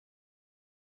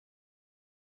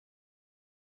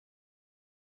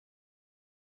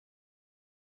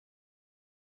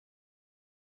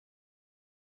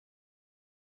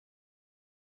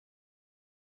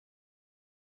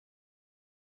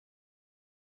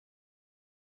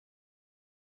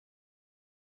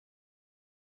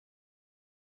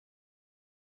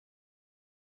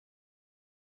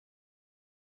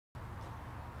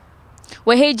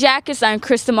Well, hey Jackets, I'm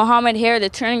Krystal Muhammad here at the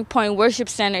Turning Point Worship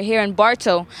Center here in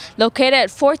Bartow, located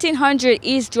at 1400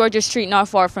 East Georgia Street, not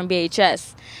far from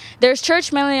BHS. There's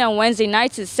church mainly on Wednesday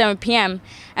nights at 7 p.m.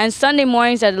 and Sunday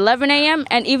mornings at 11 a.m.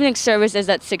 and evening service is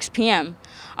at 6 p.m.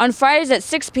 On Fridays at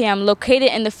 6 p.m.,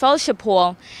 located in the Fellowship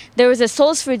Hall, there is a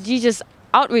Souls for Jesus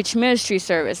Outreach Ministry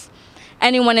service.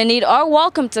 Anyone in need are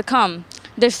welcome to come.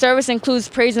 The service includes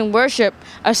praise and worship,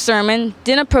 a sermon,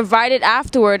 dinner provided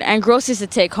afterward, and groceries to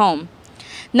take home.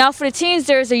 Now for the teens,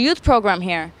 there is a youth program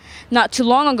here. Not too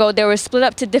long ago, they were split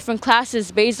up to different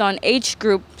classes based on age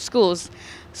group schools,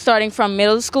 starting from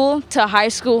middle school to high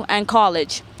school and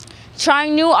college.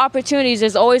 Trying new opportunities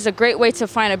is always a great way to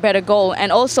find a better goal and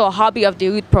also a hobby of the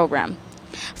youth program.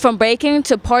 From baking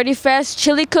to party fest,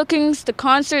 chili cookings, to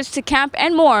concerts, to camp,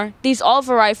 and more, these all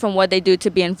vary from what they do to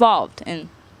be involved in.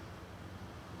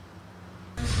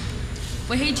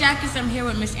 Well, hey Jackets, I'm here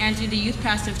with Miss Angie, the youth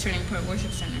pastor of Turning Point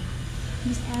Worship Center.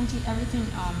 Miss Angie,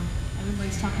 everybody's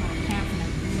talking about camp and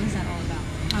everything. What is that all about?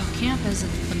 Oh, camp is a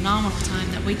phenomenal time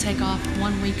that we take off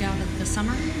 1 week out of the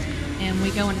summer, and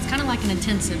we go, and it's kind of like an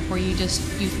intensive where you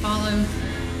follow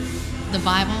the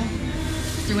Bible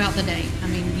throughout the day. I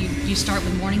mean, you start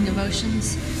with morning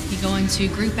devotions, you go into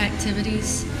group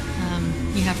activities,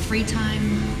 you have free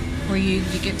time where you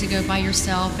get to go by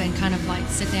yourself and kind of like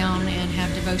sit down and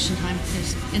have devotion time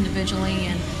just individually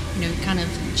and, kind of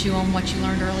chew on what you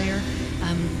learned earlier.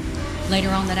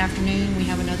 Later on that afternoon, we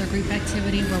have another group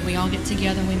activity where we all get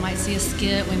together. We might see a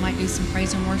skit, we might do some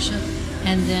praise and worship,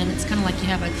 and then it's kind of like you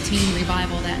have a teen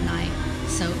revival that night.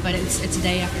 So, but it's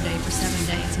day after day for 7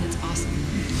 days, and it's awesome.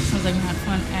 Sounds like we had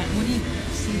fun. And what do you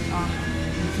see in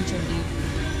the future of the youth?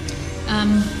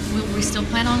 We still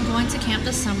plan on going to camp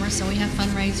this summer, so we have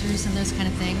fundraisers and those kind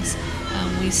of things.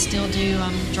 We still do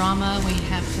drama, we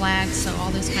have flags, so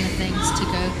all those kind of things to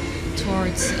go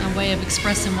towards a way of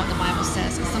expressing what the Bible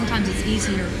says. Because sometimes it's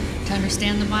easier to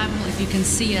understand the Bible if you can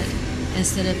see it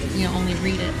instead of only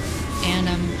read it. And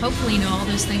hopefully all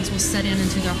those things will set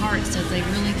into their hearts so that they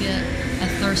really get a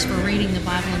thirst for reading the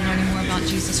Bible and learning more about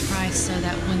Jesus Christ, so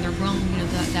that when they're grown,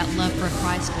 that love for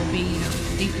Christ will be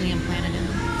deeply implanted in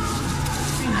them.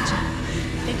 That's pretty much it.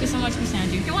 Thank you so much, Miss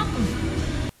Andrew. You're welcome.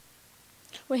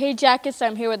 Well, hey Jackets,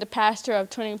 I'm here with the pastor of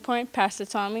Turning Point, Pastor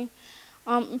Tommy.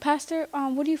 Pastor,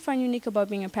 what do you find unique about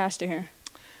being a pastor here?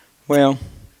 Well,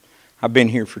 I've been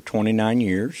here for 29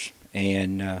 years,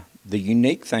 and the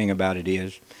unique thing about it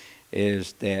is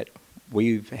that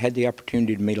we've had the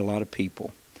opportunity to meet a lot of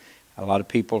people. A lot of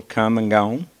people have come and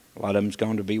gone. A lot of them's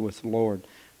gone to be with the Lord.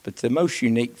 But the most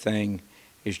unique thing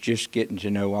is just getting to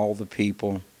know all the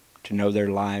people, to know their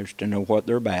lives, to know what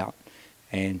they're about,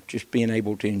 and just being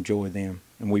able to enjoy them.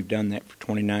 And we've done that for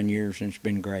 29 years, and it's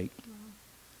been great.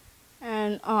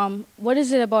 And what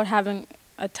is it about having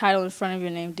a title in front of your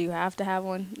name? Do you have to have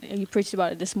one? You preached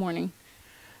about it this morning.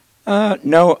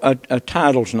 No, a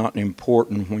title's not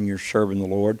important when you're serving the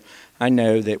Lord. I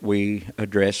know that we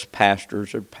address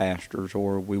pastors,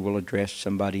 or we will address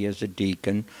somebody as a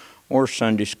deacon or a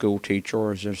Sunday school teacher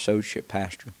or as an associate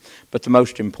pastor. But the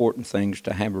most important thing is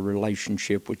to have a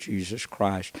relationship with Jesus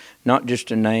Christ. Not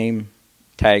just a name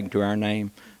tagged to our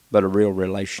name, but a real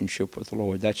relationship with the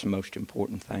Lord. That's the most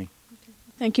important thing.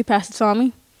 Thank you, Pastor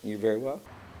Tommy. You're very welcome.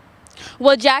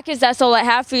 Well, Jackets, that's all I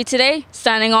have for you today.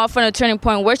 Signing off from the Turning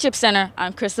Point Worship Center,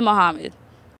 I'm Krystal Muhammad.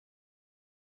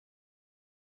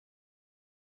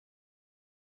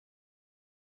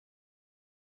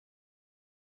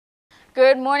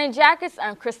 Good morning, Jackets.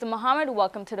 I'm Krystal Muhammad.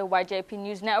 Welcome to the YJP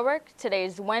News Network. Today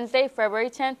is Wednesday, February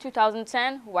 10,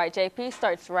 2010. YJP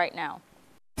starts right now.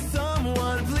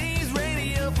 Someone please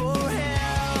radio for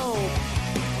help.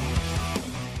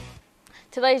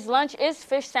 Today's lunch is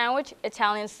fish sandwich,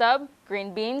 Italian sub,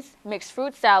 green beans, mixed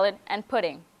fruit salad, and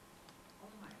pudding.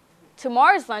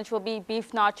 Tomorrow's lunch will be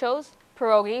beef nachos,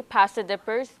 pierogi, pasta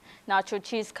dippers, nacho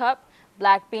cheese cup,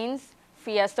 black beans,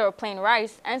 fiesta or plain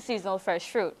rice, and seasonal fresh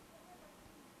fruit.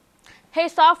 Hey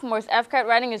sophomores, FCAT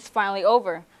writing is finally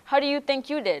over. How do you think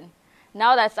you did?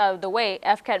 Now that's out of the way,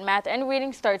 FCAT math and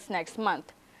reading starts next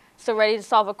month. So ready to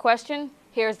solve a question?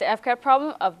 Here's the FCAT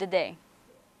problem of the day.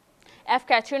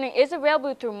 FCAT tutoring is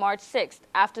available through March 6th.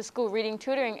 After-school reading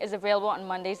tutoring is available on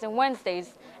Mondays and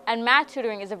Wednesdays, and math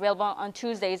tutoring is available on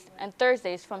Tuesdays and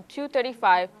Thursdays from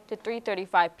 2:35 to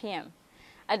 3:35 p.m.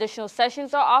 Additional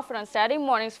sessions are offered on Saturday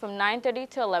mornings from 9:30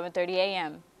 to 11:30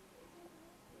 a.m.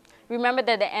 Remember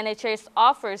that the NHS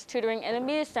offers tutoring in the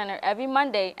Media Center every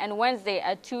Monday and Wednesday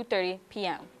at 2:30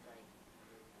 p.m.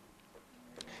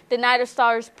 The Night of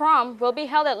Stars prom will be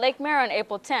held at Lake Mary on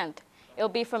April 10th. It will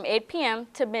be from 8 p.m.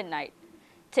 to midnight.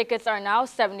 Tickets are now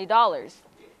 $70.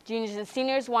 Juniors and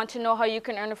seniors want to know how you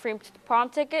can earn a free prom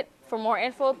ticket? For more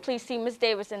info, please see Ms.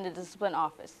 Davis in the discipline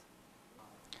office.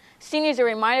 Seniors are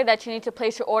reminded that you need to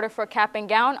place your order for a cap and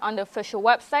gown on the official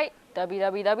website,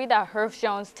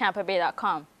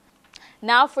 www.herfjonestampabay.com.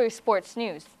 Now for your sports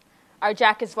news. Our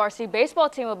Jackets varsity baseball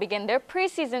team will begin their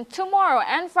preseason tomorrow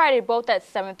and Friday, both at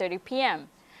 7:30 p.m.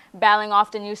 Battling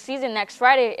off the new season next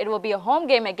Friday, it will be a home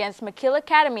game against McKeel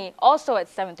Academy, also at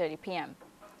 7:30 p.m.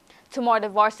 Tomorrow, the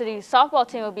varsity softball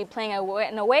team will be playing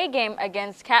an away game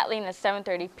against Kathleen at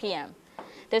 7:30 p.m.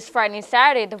 This Friday and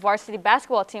Saturday, the varsity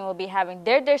basketball team will be having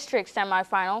their district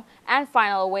semifinal and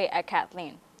final away at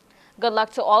Kathleen. Good luck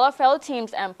to all our fellow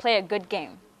teams and play a good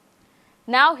game.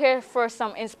 Now here for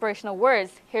some inspirational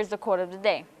words, here's the quote of the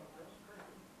day.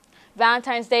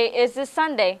 Valentine's Day is this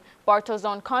Sunday. Bartow's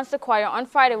own concert choir on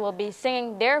Friday will be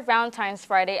singing their Valentine's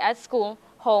Friday at school,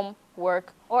 home,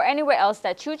 work, or anywhere else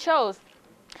that you chose.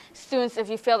 Students, if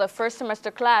you failed a first semester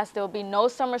class, there will be no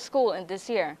summer school in this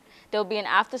year. There will be an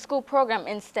after-school program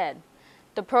instead.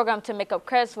 The program to make up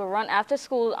credits will run after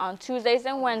school on Tuesdays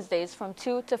and Wednesdays from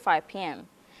 2 to 5 p.m.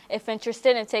 If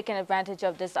interested in taking advantage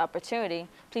of this opportunity,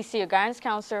 please see your guidance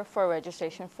counselor for a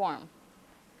registration form.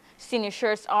 Senior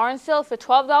shirts are on sale for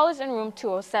 $12 in room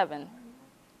 207.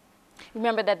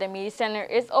 Remember that the media center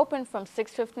is open from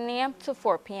 6:15 a.m. to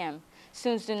 4 p.m.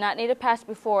 Students do not need a pass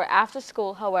before or after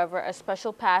school. However, a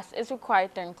special pass is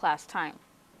required during class time.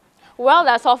 Well,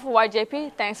 that's all for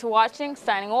YJP. Thanks for watching.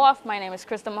 Signing off, my name is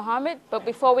Krystal Muhammad. But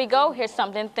before we go, here's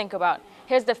something to think about.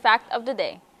 Here's the fact of the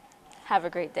day. Have a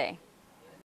great day.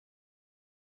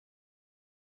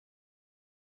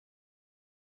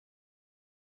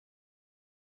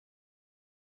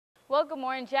 Well, good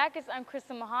morning, Jackets. I'm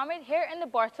Krystal Muhammad here in the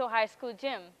Bartow High School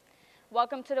gym.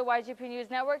 Welcome to the YGP News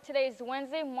Network. Today is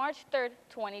Wednesday, March 3rd,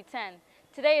 2010.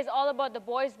 Today is all about the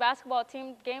boys basketball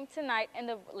team game tonight in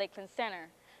the Lakeland Center.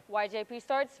 YJP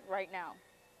starts right now.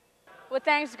 Well,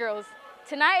 thanks, girls.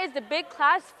 Tonight is the big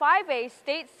Class 5A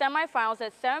state semifinals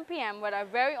at 7 p.m. with our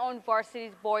very own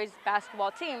varsity boys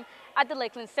basketball team at the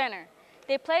Lakeland Center.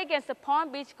 They play against the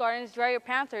Palm Beach Gardens Dreyer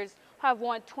Panthers, who have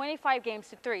won 25 games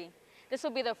to 3. This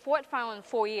will be their fourth final in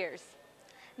 4 years.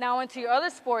 Now into your other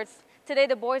sports. Today,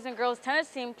 the boys and girls tennis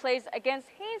team plays against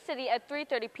Haines City at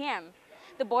 3:30 p.m.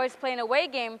 The boys play an away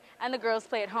game and the girls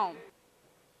play at home.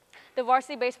 The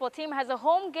varsity baseball team has a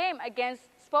home game against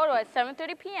Spoto at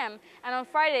 7:30 p.m. and on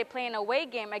Friday, they play an away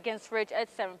game against Ridge at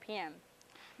 7 p.m.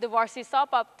 The varsity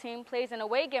softball team plays an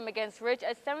away game against Ridge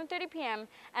at 7:30 p.m.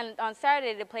 and on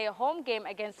Saturday, they play a home game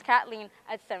against Kathleen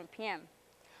at 7 p.m.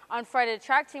 On Friday, the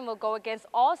track team will go against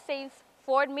All Saints,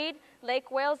 Ford Meade,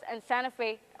 Lake Wales, and Santa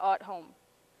Fe at home.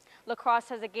 Lacrosse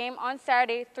has a game on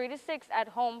Saturday, 3 to 6 at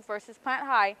home versus Plant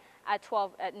High at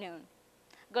 12 at noon.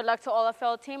 Good luck to all our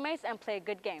fellow teammates and play a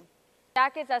good game.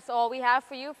 Jackets, that's all we have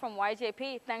for you from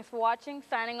YJP. Thanks for watching.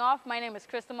 Signing off, my name is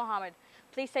Krystal Muhammad.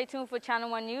 Please stay tuned for Channel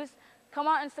 1 News. Come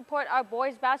out and support our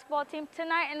boys basketball team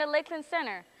tonight in the Lakeland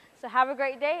Center. So have a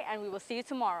great day, and we will see you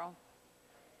tomorrow.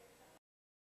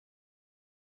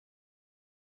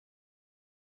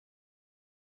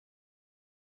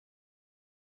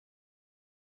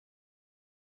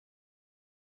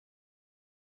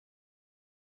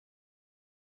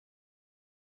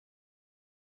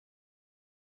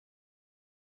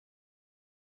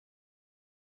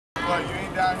 But you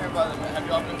ain't down here by the, have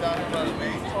y'all been down here by the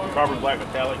main? Carbon black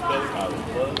metallic color. I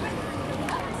love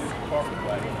carbon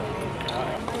black.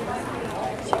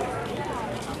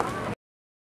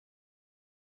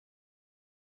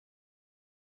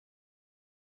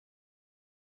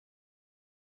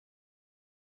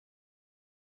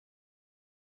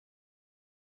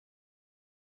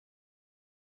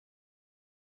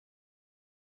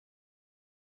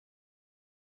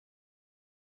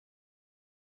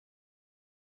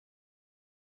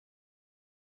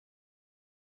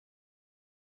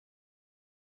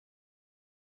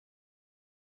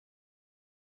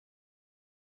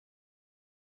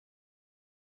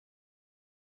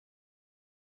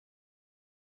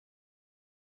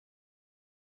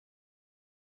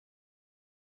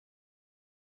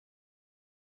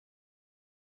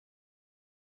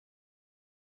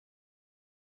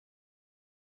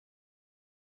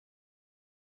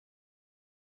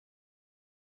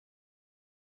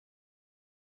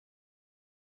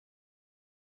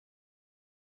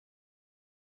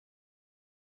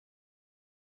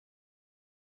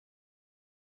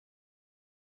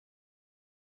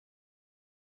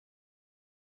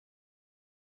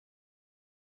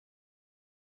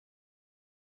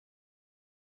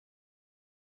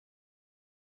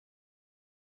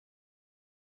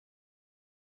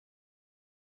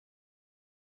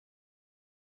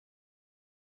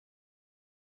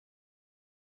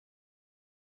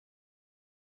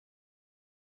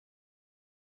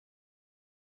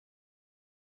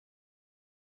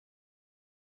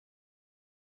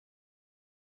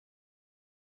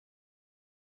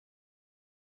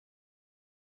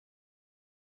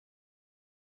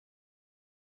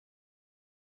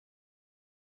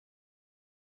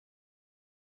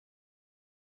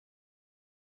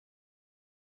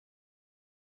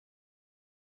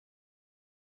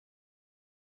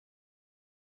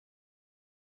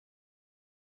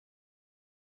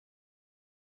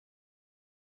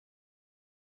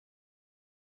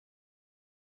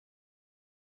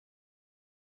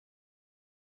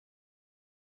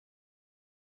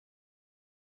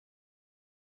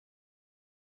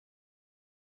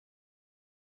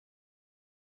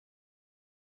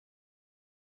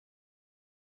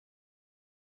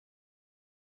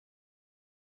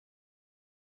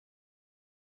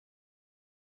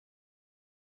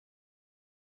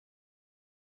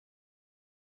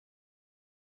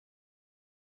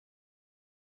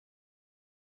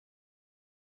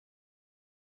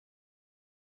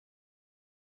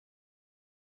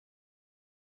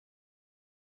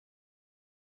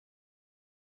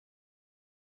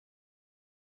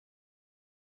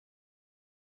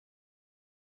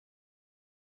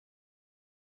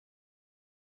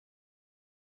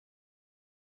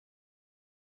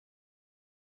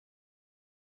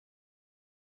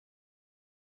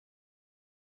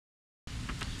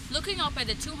 Looking up at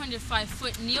the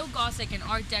 205-foot neo-Gothic and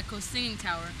Art Deco singing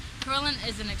tower, Curlin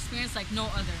is an experience like no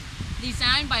other.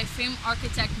 Designed by famed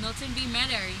architect Milton B.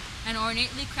 Medary and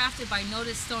ornately crafted by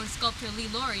noted stone sculptor Lee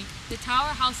Laurie, the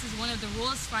tower houses one of the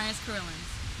world's finest Curlins.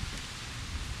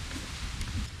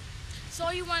 So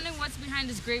are you wondering what's behind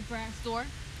this great brass door?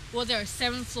 Well, there are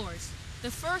 7 floors.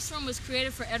 The first room was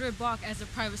created for Edward Bach as a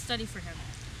private study for him.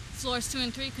 Floors 2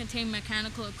 and 3 contain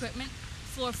mechanical equipment.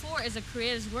 Floor 4 is a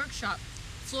creator's workshop.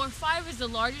 Floor 5 is the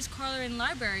largest parlor and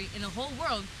library in the whole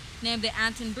world, named the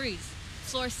Anton Breeze.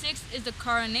 Floor 6 is the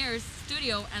coroner's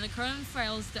studio, and the Curlin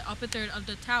files the upper third of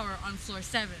the tower on floor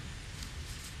 7.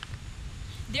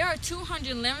 There are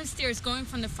 211 stairs going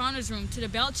from the founder's room to the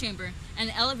bell chamber and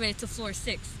an elevator to floor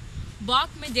 6. Bach,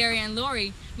 Medary, and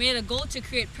Laurie made it a goal to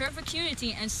create perfect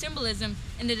unity and symbolism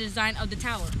in the design of the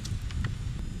tower.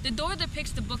 The door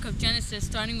depicts the book of Genesis,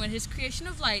 starting with his creation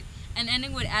of light and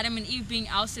ending with Adam and Eve being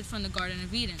ousted from the Garden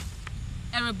of Eden.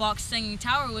 Edward Bach's singing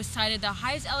tower was sited the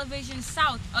highest elevation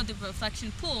south of the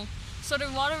reflection pool, so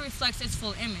the water reflects its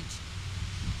full image.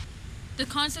 The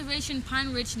Conservation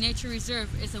Pine Ridge Nature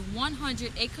Reserve is a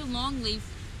 100-acre longleaf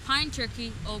pine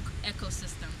turkey oak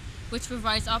ecosystem, which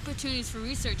provides opportunities for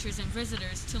researchers and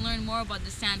visitors to learn more about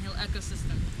the sandhill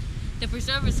ecosystem. The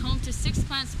preserve is home to 6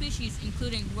 plant species,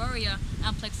 including Warria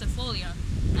and Plexifolia,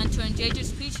 and to endangered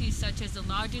species such as the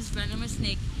largest venomous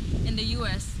snake in the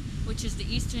U.S., which is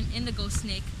the eastern indigo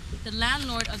snake, the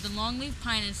landlord of the longleaf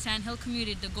pine and sandhill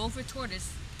community, the gopher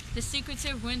tortoise, the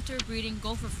secretive winter-breeding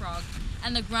gopher frog,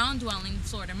 and the ground-dwelling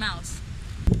Florida mouse.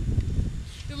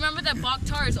 Remember that Bach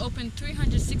Tower is open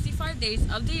 365 days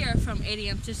of the year from 8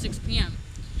 a.m. to 6 p.m.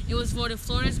 It was voted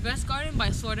Florida's best garden by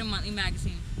Florida Monthly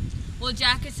Magazine. Well,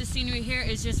 Jackets, the scenery here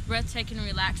is just breathtaking and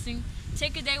relaxing.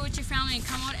 Take a day with your family and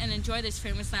come out and enjoy this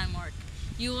famous landmark.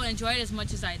 You will enjoy it as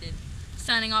much as I did.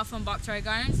 Signing off from Bach Tower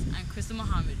Gardens, I'm Krystal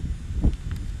Muhammad.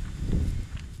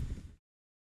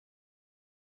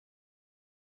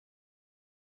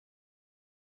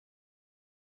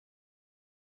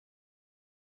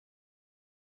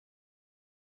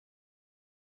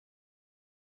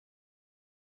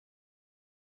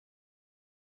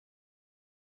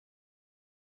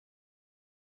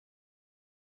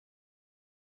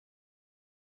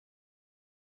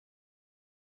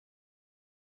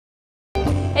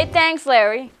 Hey, thanks,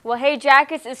 Larry. Well, hey,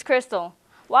 Jackets, it's Krystal.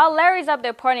 While Larry's up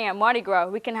there partying at Mardi Gras,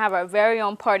 we can have our very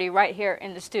own party right here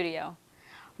in the studio.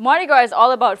 Mardi Gras is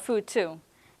all about food, too.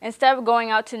 Instead of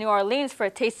going out to New Orleans for a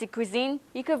tasty cuisine,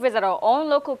 you could visit our own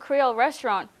local Creole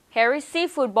restaurant, Harry's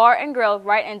Seafood Bar and Grill,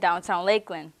 right in downtown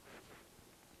Lakeland.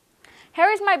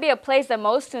 Harry's might be a place that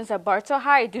most students at Bartow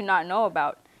High do not know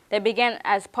about. They began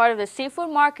as part of the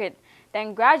seafood market,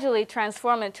 then gradually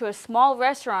transformed into a small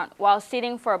restaurant while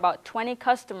seating for about 20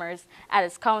 customers at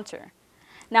its counter.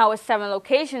 Now with 7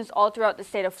 locations all throughout the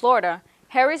state of Florida,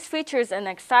 Harry's features an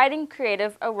exciting,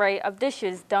 creative array of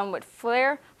dishes done with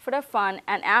flair for the fun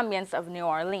and ambience of New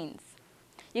Orleans.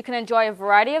 You can enjoy a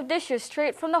variety of dishes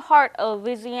straight from the heart of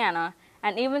Louisiana,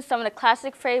 and even some of the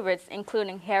classic favorites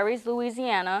including Harry's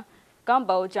Louisiana,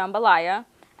 gumbo jambalaya,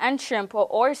 and shrimp or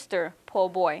oyster po'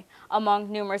 boy, among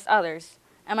numerous others.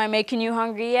 Am I making you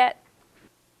hungry yet?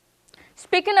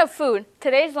 Speaking of food,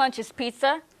 today's lunch is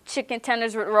pizza, chicken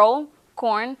tenders with roll,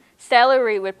 corn,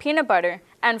 celery with peanut butter,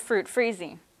 and fruit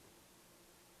freezy.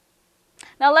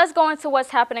 Now let's go into what's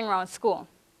happening around school.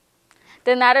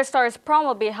 The Night of Stars prom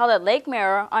will be held at Lake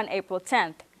Mirror on April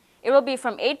 10th. It will be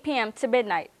from 8 p.m. to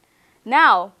midnight.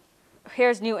 Now,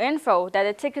 here's new info that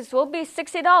the tickets will be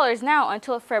 $60 now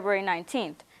until February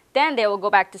 19th. Then they will go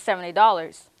back to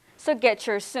 $70. So get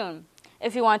yours soon.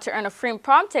 If you want to earn a free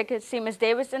prom ticket, see Ms.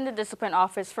 Davis in the discipline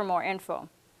office for more info.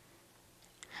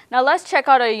 Now let's check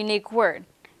out a unique word.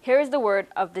 Here is the word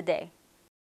of the day.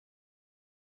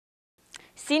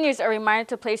 Seniors are reminded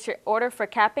to place your order for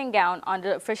cap and gown on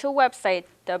the official website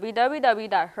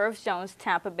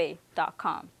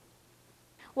www.hervesjonestampabay.com.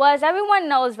 Well, as everyone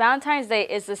knows, Valentine's Day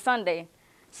is this Sunday.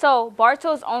 So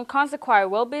Bartow's own concert choir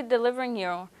will be delivering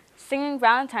you singing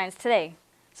Valentine's today.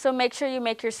 So make sure you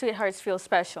make your sweethearts feel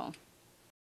special.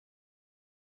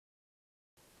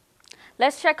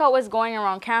 Let's check out what's going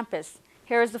around campus.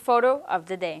 Here is the photo of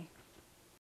the day.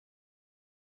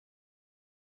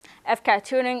 FCAT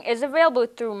tutoring is available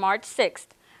through March 6th.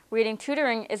 Reading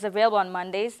tutoring is available on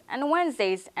Mondays and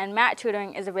Wednesdays, and math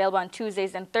tutoring is available on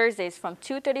Tuesdays and Thursdays from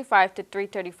 2:35 to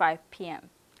 3:35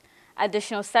 p.m.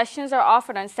 Additional sessions are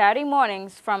offered on Saturday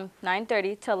mornings from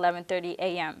 9:30 to 11:30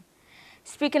 a.m.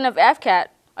 Speaking of FCAT,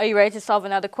 are you ready to solve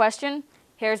another question?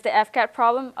 Here's the FCAT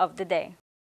problem of the day.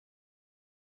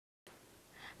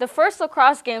 The first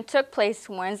lacrosse game took place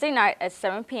Wednesday night at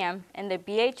 7 p.m. in the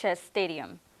BHS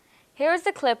Stadium. Here is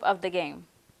the clip of the game.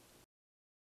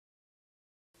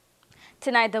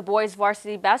 Tonight, the boys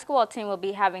varsity basketball team will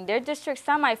be having their district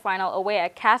semifinal away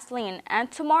at Kathleen,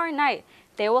 and tomorrow night,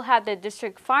 they will have their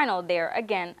district final there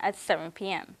again at 7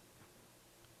 p.m.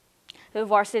 The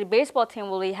varsity baseball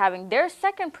team will be having their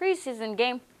second preseason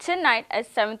game tonight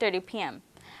at 7:30 p.m.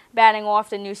 Batting off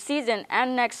the new season,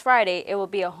 and next Friday, it will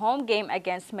be a home game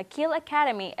against McKeel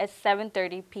Academy at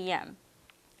 7:30 p.m.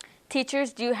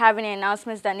 Teachers, do you have any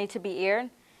announcements that need to be aired?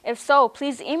 If so,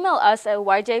 please email us at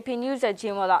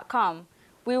yjpnews@gmail.com.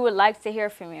 We would like to hear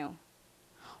from you.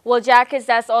 Well, Jackets,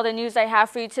 that's all the news I have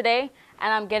for you today,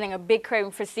 and I'm getting a big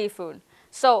craving for seafood.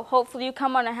 So hopefully you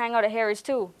come on and hang out at Harry's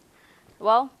too.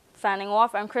 Well, signing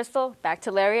off, I'm Krystal. Back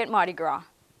to Larry at Mardi Gras.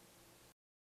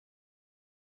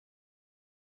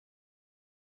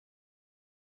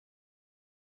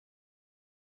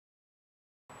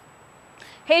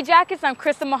 Hey Jackets, I'm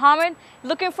Krystal Muhammad.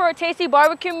 Looking for a tasty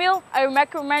barbecue meal? I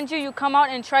recommend you come out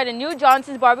and try the new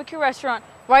Johnson's Barbecue Restaurant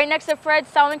right next to Fred's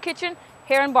Silent Kitchen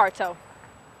here in Bartow.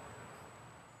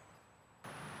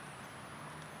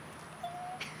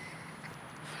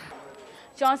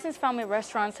 Johnson's Family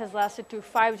Restaurants has lasted through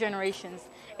 5 generations.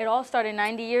 It all started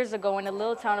 90 years ago in the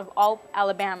little town of Alp,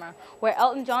 Alabama, where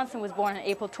Elton Johnson was born on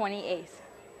April 28th.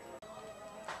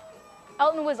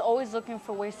 Elton was always looking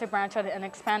for ways to branch out and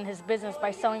expand his business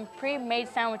by selling pre-made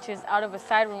sandwiches out of a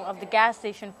side room of the gas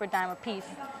station for a dime a piece.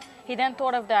 He then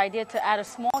thought of the idea to add a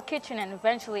small kitchen and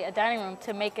eventually a dining room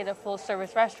to make it a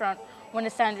full-service restaurant when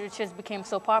the sandwiches became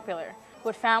so popular.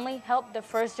 With family help, the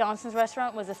first Johnson's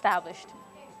restaurant was established.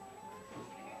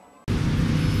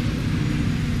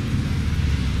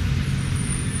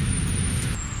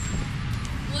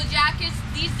 Well, Jackets,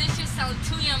 these dishes sound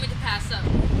too yummy to pass up.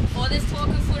 All this talk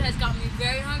of food has got me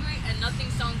very hungry, and nothing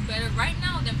sounds better right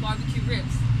now than barbecue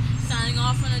ribs. Signing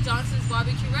off from the Johnson's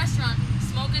Barbecue Restaurant,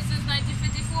 smoking since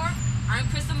 1954, I'm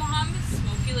Krystal Muhammad.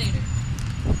 Smoke you later.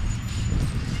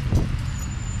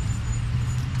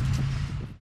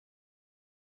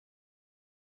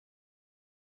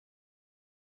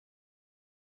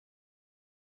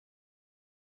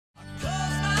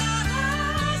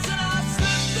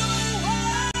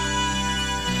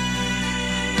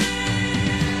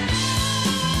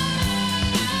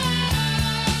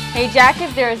 Hey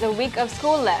Jackets, there is a week of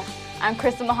school left. I'm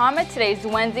Krystal Muhammad. Today is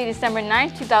Wednesday, December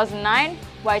 9th, 2009.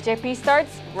 YJP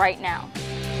starts right now.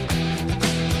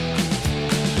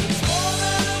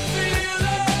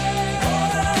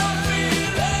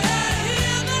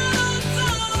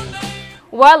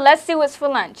 Well, let's see what's for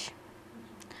lunch.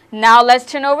 Now let's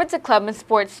turn over to club and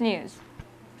sports news.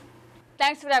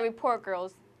 Thanks for that report,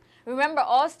 girls. Remember,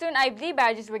 all student ID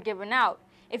badges were given out.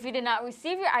 If you did not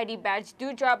receive your ID badge,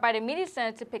 do drop by the Media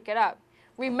Center to pick it up.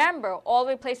 Remember, all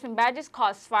replacement badges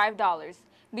cost $5.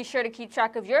 Be sure to keep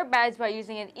track of your badge by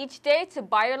using it each day to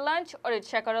buy your lunch or to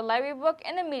check out a library book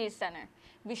in the Media Center.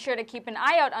 Be sure to keep an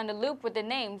eye out on the loop with the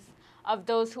names of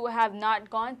those who have not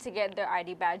gone to get their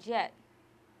ID badge yet.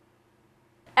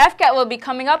 FCAT will be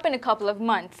coming up in a couple of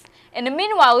months. In the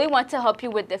meanwhile, we want to help you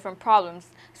with different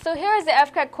problems. So here is the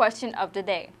FCAT question of the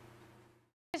day.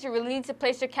 You really need to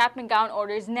place your cap and gown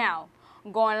orders now.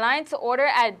 Go online to order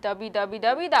at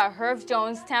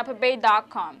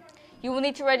www.hervesjonestampabay.com. You will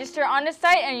need to register on the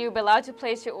site and you'll be allowed to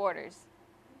place your orders.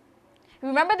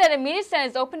 Remember that the Media Center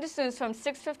is open to students from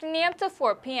 6:15 a.m. to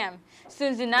 4 p.m.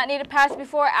 Students do not need a pass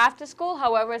before or after school.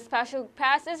 However, a special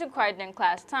pass is required during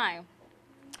class time.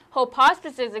 Hope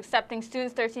Hospice is accepting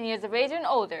students 13 years of age and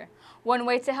older. One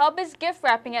way to help is gift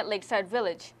wrapping at Lakeside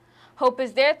Village. Hope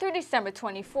is there through December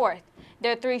 24th.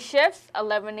 There are 3 shifts,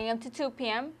 11 a.m. to 2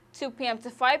 p.m., 2 p.m. to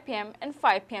 5 p.m., and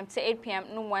 5 p.m. to 8 p.m.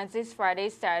 on Wednesdays,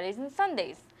 Fridays, Saturdays, and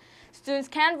Sundays. Students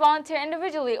can volunteer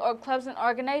individually, or clubs and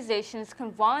organizations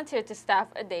can volunteer to staff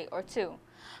a day or 2.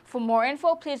 For more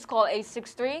info, please call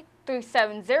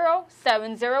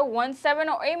 863-370-7017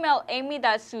 or email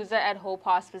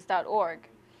amy.souza@hopehospice.org.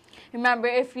 Remember,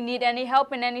 if you need any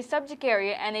help in any subject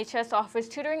area, NHS offers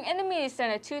tutoring in the Media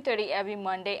Center at 2:30 every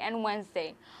Monday and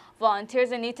Wednesday.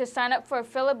 Volunteers need to sign up for a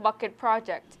Fill a Bucket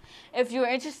project. If you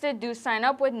are interested, do sign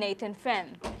up with Nathan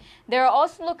Finn. They are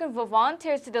also looking for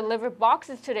volunteers to deliver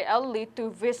boxes to the elderly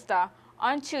through Vista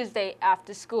on Tuesday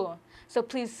after school. So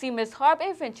please see Ms. Harb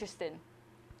if interested.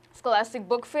 Scholastic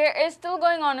Book Fair is still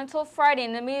going on until Friday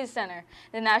in the Media Center.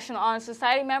 The National Honor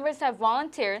Society members have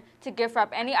volunteered to gift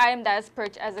wrap any item that is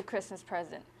purchased as a Christmas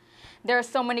present. There are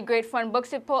so many great fun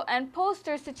books and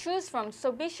posters to choose from,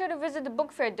 so be sure to visit the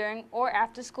book fair during or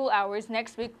after school hours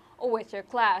next week or with your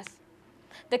class.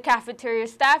 The cafeteria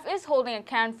staff is holding a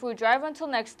canned food drive until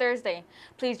next Thursday.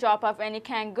 Please drop off any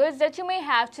canned goods that you may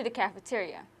have to the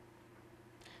cafeteria.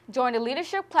 Join the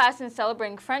leadership class in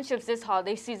celebrating friendships this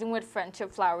holiday season with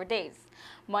Friendship Flower Days.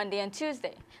 Monday and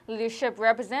Tuesday, leadership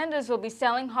representatives will be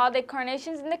selling holiday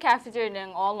carnations in the cafeteria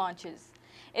during all lunches.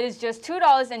 It is just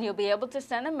 $2 and you'll be able to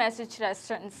send a message to that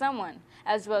certain someone,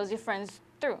 as well as your friends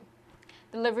through.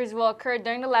 Deliveries will occur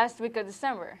during the last week of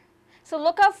December. So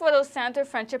look out for those Santa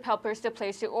Friendship helpers to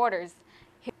place your orders.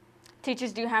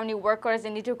 Teachers, do you have any work orders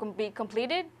that need to be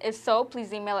completed? If so,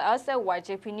 please email us at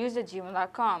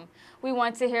yjpnews@gmail.com. We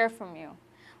want to hear from you.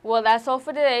 Well, that's all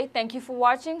for today. Thank you for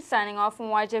watching. Signing off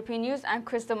from YJP News, I'm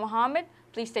Krystal Muhammad.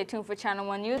 Please stay tuned for Channel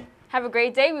 1 News. Have a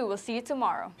great day. We will see you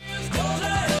tomorrow.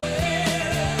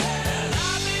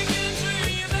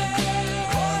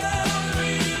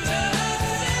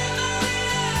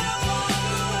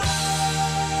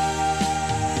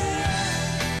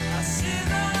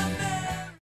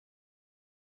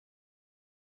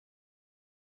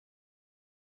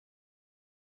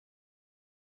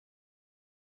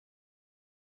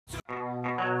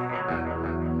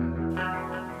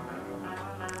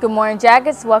 Good morning,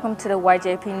 Jackets. Welcome to the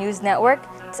YJP News Network.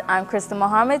 I'm Krystal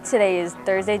Muhammad. Today is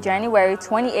Thursday, January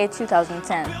 28,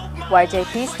 2010.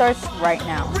 YJP starts right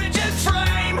now.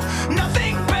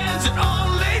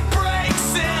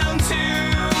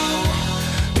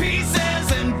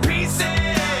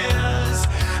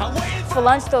 For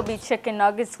lunch, there'll be chicken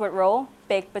nuggets with roll,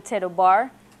 baked potato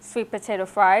bar, sweet potato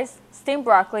fries, steamed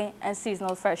broccoli, and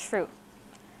seasonal fresh fruit.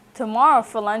 Tomorrow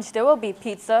for lunch, there will be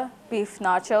pizza, beef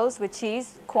nachos with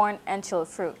cheese, corn, and chilled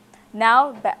fruit.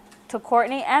 Now, back to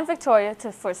Courtney and Victoria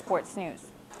for sports news.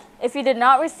 If you did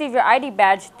not receive your ID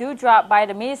badge, do drop by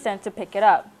the media center to pick it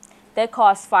up. They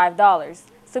cost $5.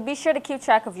 So be sure to keep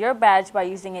track of your badge by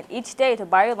using it each day to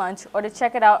buy your lunch or to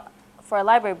check it out for a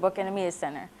library book in the media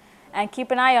center. And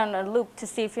keep an eye on the loop to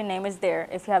see if your name is there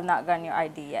if you have not gotten your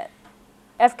ID yet.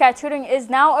 FCAT tutoring is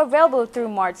now available through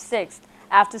March 6th.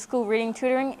 After-school reading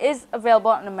tutoring is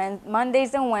available on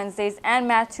Mondays and Wednesdays, and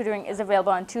math tutoring is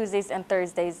available on Tuesdays and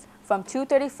Thursdays from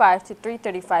 2:35 to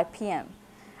 3:35 p.m.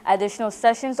 Additional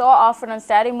sessions are offered on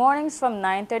Saturday mornings from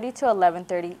 9:30 to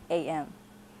 11:30 a.m.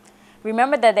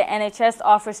 Remember that the NHS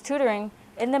offers tutoring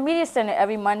in the Media Center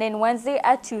every Monday and Wednesday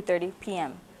at 2:30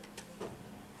 p.m.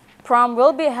 Prom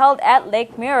will be held at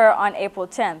Lake Mirror on April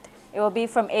 10th. It will be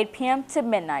from 8 p.m. to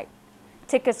midnight.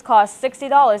 Tickets cost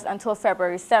 $60 until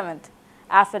February 7th.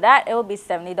 After that, it will be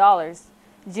 $70.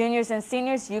 Juniors and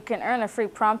seniors, you can earn a free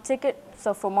prom ticket,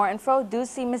 so for more info, do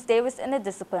see Ms. Davis in the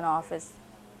discipline office.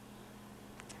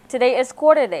 Today is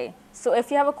quarter day, so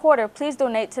if you have a quarter, please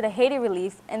donate to the Haiti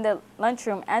Relief in the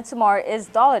lunchroom, and tomorrow is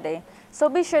Dollar Day, so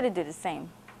be sure to do the same.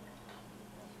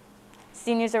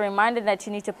 Seniors are reminded that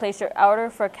you need to place your order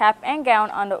for cap and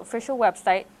gown on the official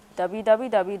website,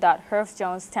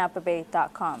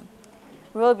 www.herfjonestampabay.com.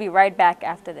 We'll be right back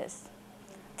after this.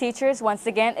 Teachers, once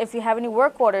again, if you have any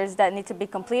work orders that need to be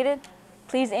completed,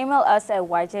 please email us at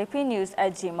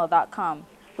yjpnews@gmail.com.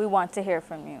 We want to hear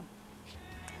from you.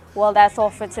 Well, that's all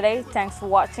for today. Thanks for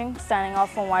watching. Signing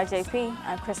off from YJP,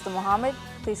 I'm Krystal Muhammad.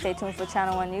 Please stay tuned for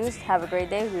Channel 1 News. Have a great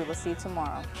day. We will see you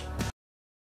tomorrow.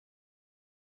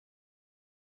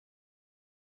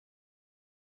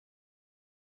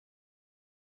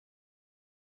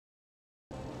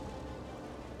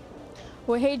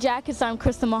 Well, hey Jackets, I'm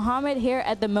Krystal Muhammad here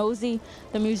at the MOSI,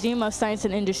 the Museum of Science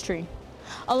and Industry.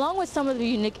 Along with some of the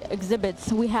unique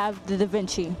exhibits, we have the Da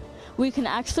Vinci. We can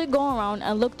actually go around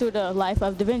and look through the life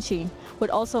of Da Vinci, but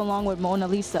also along with Mona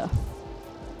Lisa.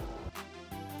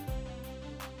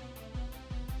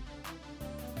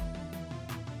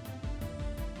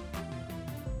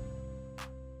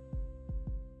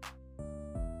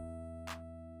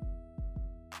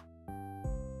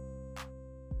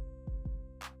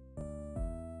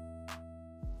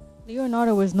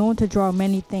 Leonardo was known to draw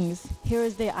many things. Here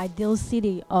is the ideal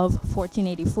city of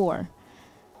 1484.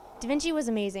 Da Vinci was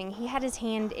amazing. He had his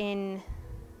hand in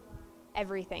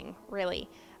everything, really.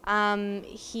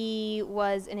 He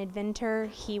was an inventor,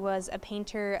 he was a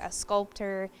painter, a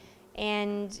sculptor,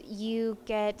 and you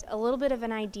get a little bit of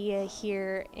an idea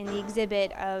here in the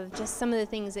exhibit of just some of the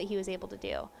things that he was able to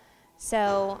do.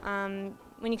 So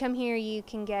when you come here, you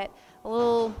can get a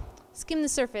little skim the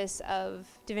surface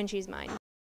of Da Vinci's mind.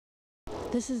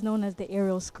 This is known as the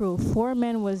aerial screw. 4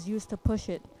 men was used to push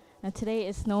it, and today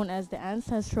it's known as the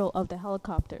ancestral of the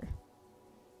helicopter.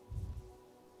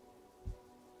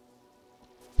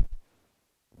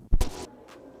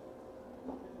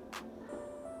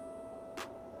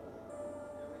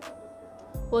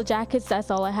 Well, Jackets,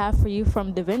 that's all I have for you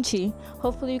from Da Vinci.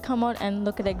 Hopefully you come out and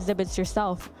look at exhibits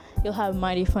yourself. You'll have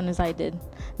mighty fun as I did.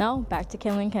 Now, back to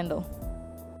Kelly and Kendall.